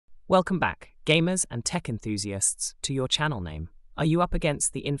Welcome back, gamers and tech enthusiasts, to your channel name. Are you up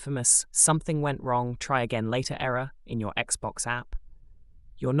against the infamous "something went wrong, try again later" error in your Xbox app?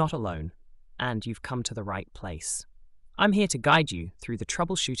 You're not alone, and you've come to the right place. I'm here to guide you through the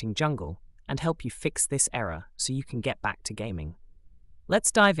troubleshooting jungle and help you fix this error so you can get back to gaming. Let's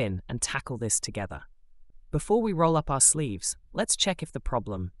dive in and tackle this together. Before we roll up our sleeves, let's check if the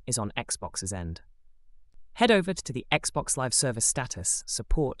problem is on Xbox's end. Head over to the Xbox Live Service status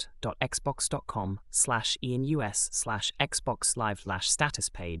support.xbox.com/enus/Xbox Live/status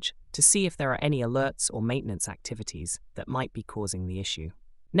page to see if there are any alerts or maintenance activities that might be causing the issue.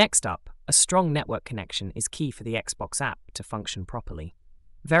 Next up, a strong network connection is key for the Xbox app to function properly.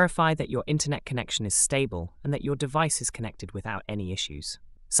 Verify that your internet connection is stable and that your device is connected without any issues.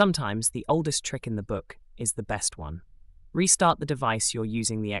 Sometimes the oldest trick in the book is the best one. Restart the device you're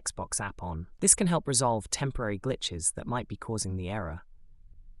using the Xbox app on. This can help resolve temporary glitches that might be causing the error.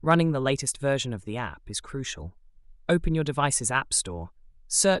 Running the latest version of the app is crucial. Open your device's app store,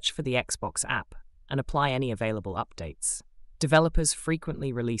 search for the Xbox app, and apply any available updates. Developers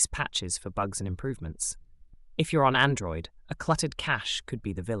frequently release patches for bugs and improvements. If you're on Android, a cluttered cache could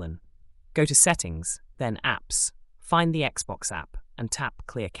be the villain. Go to Settings, then Apps, find the Xbox app, and tap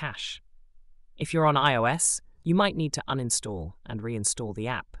Clear Cache. If you're on iOS, you might need to uninstall and reinstall the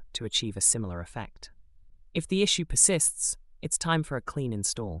app to achieve a similar effect. If the issue persists, it's time for a clean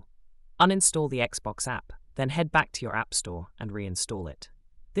install. Uninstall the Xbox app, then head back to your App Store and reinstall it.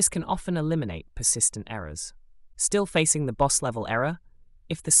 This can often eliminate persistent errors. Still facing the boss-level error?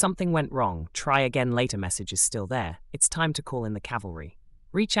 If the "something went wrong, try again later" message is still there, it's time to call in the cavalry.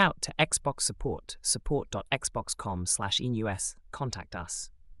 Reach out to Xbox support.xbox.com/enus, contact us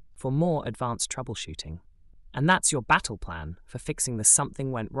for more advanced troubleshooting. And that's your battle plan for fixing the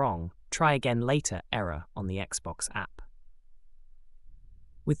 "something went wrong, try again later" error on the Xbox app.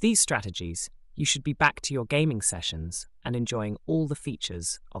 With these strategies, you should be back to your gaming sessions and enjoying all the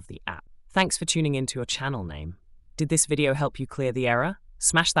features of the app. Thanks for tuning into your channel name. Did this video help you clear the error?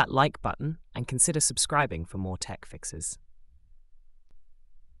 Smash that like button and consider subscribing for more tech fixes.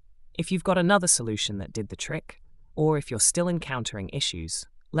 If you've got another solution that did the trick, or if you're still encountering issues,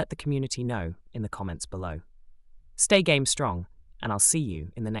 let the community know in the comments below. Stay game strong, and I'll see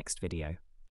you in the next video.